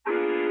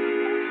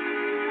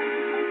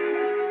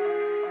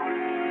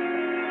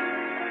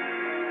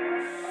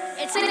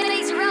It's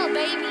AzaraelBeats,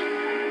 baby.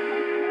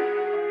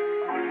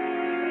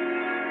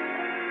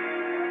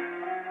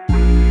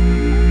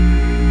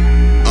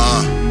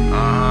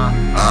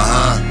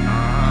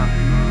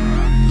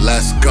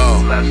 Let's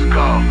go.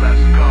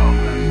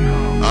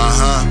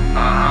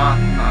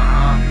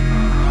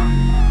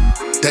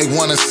 They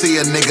wanna see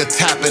a nigga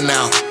tapping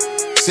out.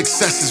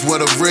 Success is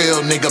what a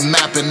real nigga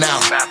mapping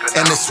out.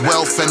 And this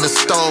wealth and the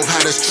stove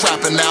had us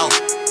trapping out.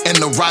 And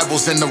the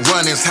rivals and the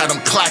run-ins had them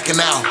clacking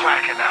out.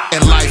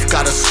 And life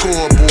got a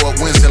scoreboard,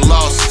 wins and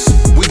losses.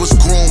 We was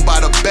groomed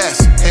by the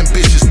best,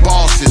 ambitious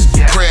bosses.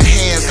 Prayer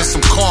hands and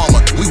some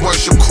karma, we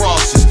worship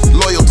crosses.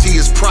 Loyalty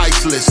is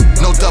priceless,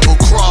 no double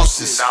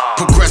crosses.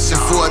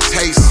 Progressing for a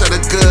taste of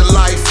the good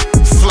life.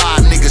 Fly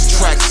niggas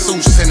track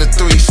suits and the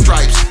 3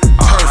 stripes.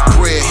 Turf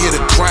bread hit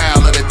the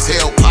ground of the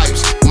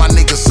tailpipes. My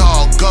niggas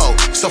all go,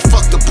 so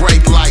fuck the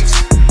brake lights.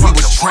 We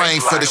was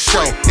trained for the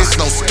show, it's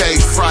no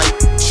stage fright.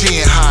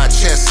 Chin high,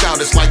 chest out,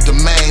 it's like the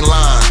main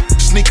line.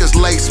 Sneakers,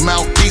 lace,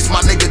 mouthpiece,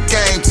 my nigga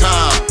game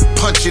time.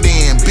 Punch it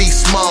in,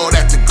 beast mode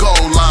at the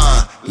goal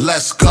line.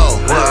 Let's go.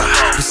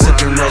 We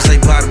sippin' rose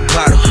by the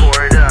bottle.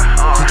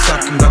 I'm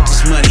talking about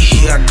this money,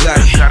 yeah, I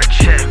got it.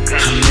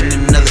 I'm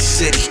in another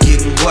city,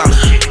 getting guala.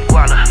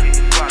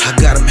 I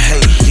got them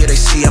hating, yeah, they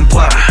see I'm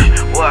poppin'.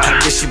 I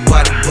guess you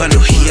bought a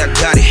bundle, yeah, I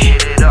got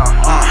it.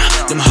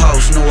 Them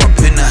hoes know I've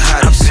been the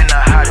hottest.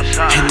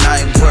 And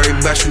I ain't worried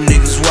about you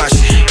niggas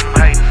watching.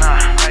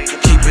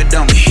 Keep it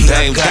on me,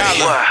 yeah, I got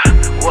it.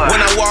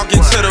 When I walk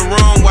into the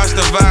room, watch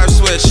the vibe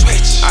switch.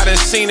 I done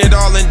seen it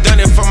all and done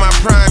it for my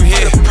prime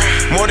hit.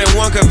 More than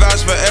one can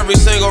vouch for every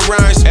single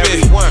rhyme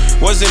spit.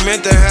 Wasn't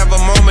meant to have a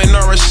moment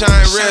or a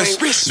shine wrist.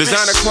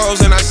 Designer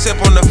clothes and I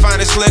sip on the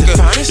finest liquor.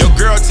 Your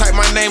girl type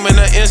my name in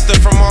her Insta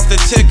from off the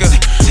ticker.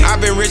 I've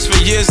been rich for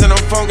years and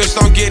I'm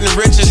focused on getting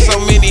richer. So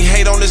many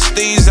hate on the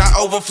steez, I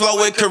overflow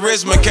with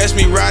charisma. Catch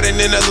me riding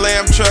in a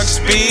lamb truck,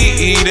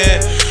 speeding.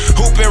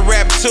 Hoopin'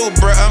 rap too,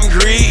 bruh, I'm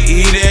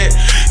greedy.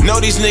 Know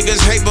these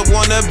niggas hate but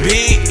wanna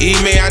be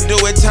me. I do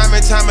it time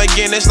and time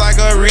again, it's like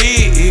a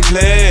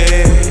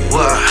replay.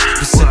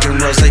 We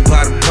sippin' rose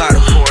by the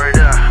bottle.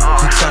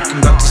 I'm talking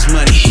about this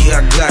money,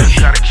 yeah, I got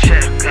it.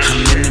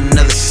 I'm in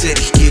another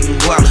city, getting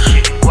guala.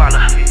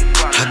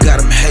 I got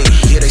them hating,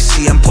 yeah, they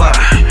see I'm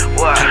poppin'.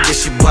 I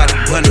guess you bought a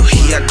bundle,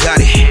 yeah, I got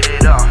it.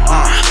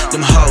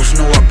 Them hoes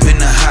know I've been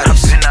the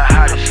hottest.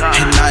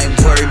 And I ain't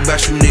worried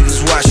about you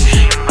niggas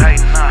watching.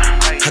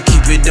 I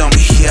keep it on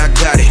me, yeah, I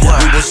got it.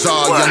 We was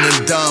all young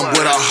and dumb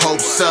with our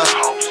hopes up.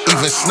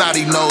 Even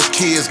snotty nosed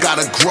kids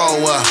gotta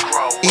grow up.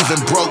 Even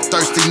broke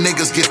thirsty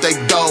niggas get they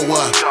dough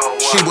up.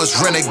 She was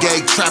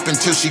renegade trapping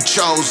till she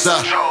chose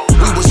up.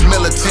 We was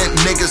militant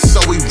niggas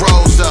so we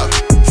rose up.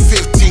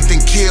 15th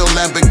and Kill,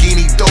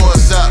 Lamborghini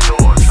doors up.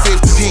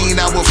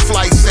 15-hour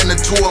flights in a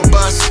tour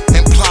bus.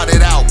 And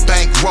plotted out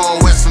bankroll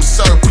and some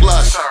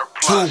surplus.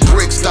 2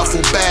 bricks,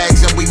 duffel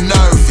bags, and we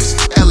nervous.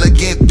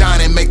 Elegant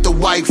dining, make the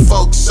white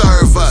folks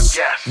serve us.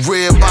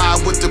 Rib eye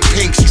with the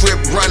pink strip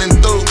running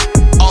through.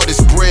 All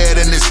this bread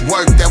and this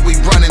work that we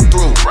running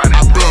through.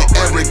 I've been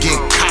arrogant,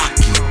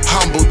 cocky,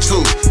 humble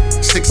too.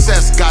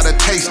 Success got a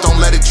taste, don't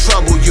let it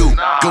trouble you.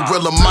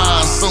 Gorilla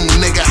monsoon,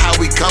 nigga, how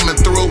we coming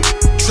through?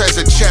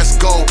 Treasure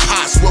chest, gold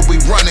pots, what we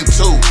running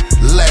to?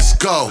 Let's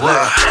go. We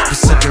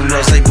sippin'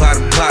 rose by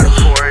the bottle.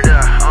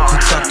 I'm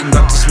talking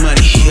about this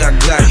money, yeah, I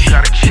got it.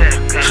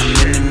 I'm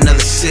in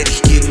another city,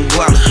 getting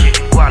guala.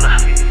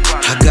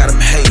 I got them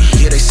hating,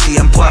 yeah, they see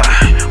I'm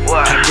poppin'.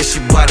 I guess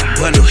you bought a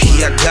bundle,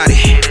 yeah, I got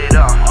it.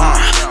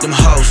 Them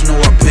hoes know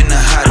I've been the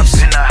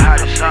hottest.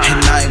 And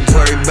I ain't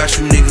worried about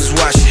you niggas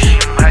watching.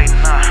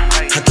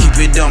 I keep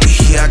it on me,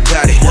 yeah, I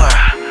got it.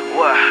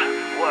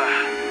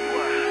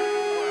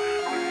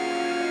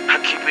 I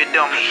keep it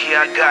on me,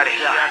 yeah, I got it.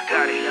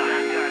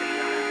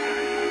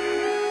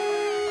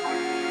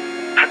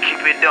 I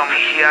keep it on me,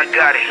 yeah, I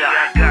got it.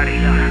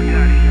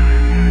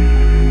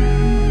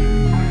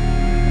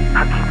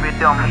 I keep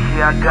it on me,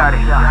 yeah, I got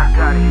it.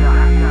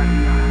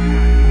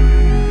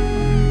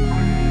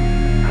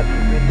 I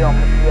keep it on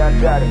me, yeah, I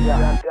got it.